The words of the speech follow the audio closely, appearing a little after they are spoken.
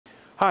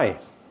Hi,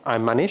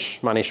 I'm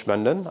Manish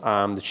Bandan.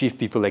 I'm the Chief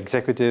People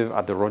Executive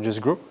at the Rogers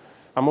Group.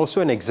 I'm also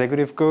an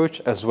executive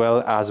coach as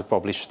well as a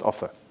published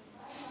author.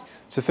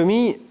 So for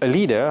me, a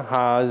leader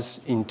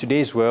in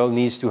today's world,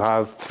 needs to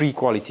have three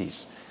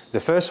qualities. The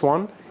first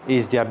one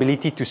is the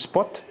ability to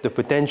spot the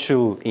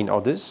potential in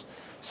others.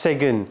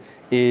 Second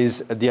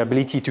is the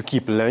ability to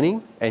keep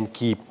learning and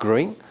keep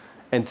growing.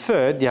 And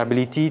third, the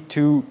ability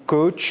to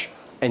coach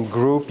and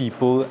grow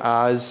people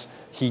as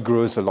he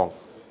grows along.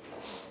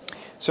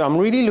 So I'm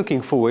really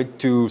looking forward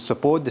to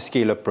support the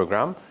Scale Up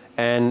program,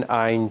 and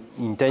I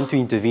intend to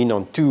intervene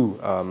on two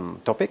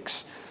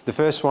topics. The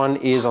first one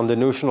is on the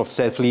notion of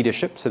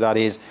self-leadership. So that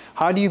is,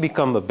 how do you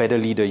become a better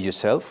leader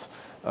yourself?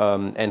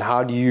 And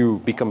how do you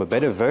become a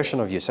better version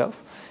of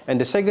yourself? And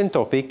the second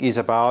topic is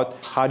about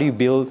how do you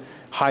build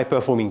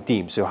high-performing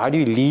teams? So how do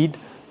you lead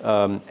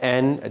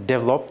and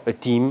develop a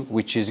team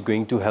which is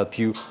going to help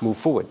you move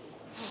forward?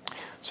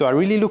 So I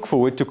really look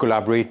forward to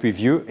collaborate with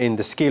you in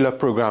the Scale Up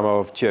program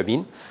of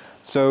Turbine.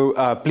 So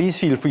please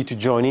feel free to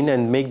join in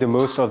and make the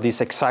most of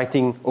this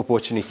exciting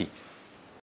opportunity.